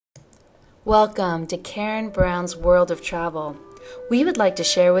Welcome to Karen Brown's World of Travel. We would like to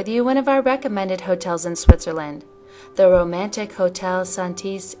share with you one of our recommended hotels in Switzerland, the Romantik Hotel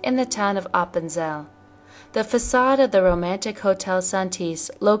Santis in the town of Appenzell. The facade of the Romantik Hotel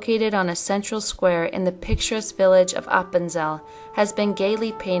Santis, located on a central square in the picturesque village of Appenzell, has been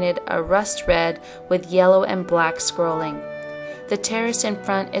gaily painted a rust red with yellow and black scrolling. The terrace in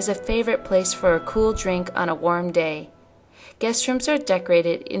front is a favorite place for a cool drink on a warm day. Guest rooms are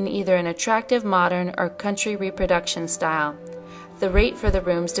decorated in either an attractive modern or country reproduction style. The rate for the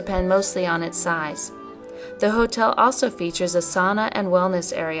rooms depend mostly on its size. The hotel also features a sauna and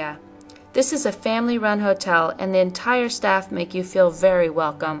wellness area. This is a family-run hotel and the entire staff make you feel very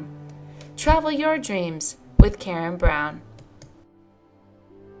welcome. Travel your dreams with Karen Brown.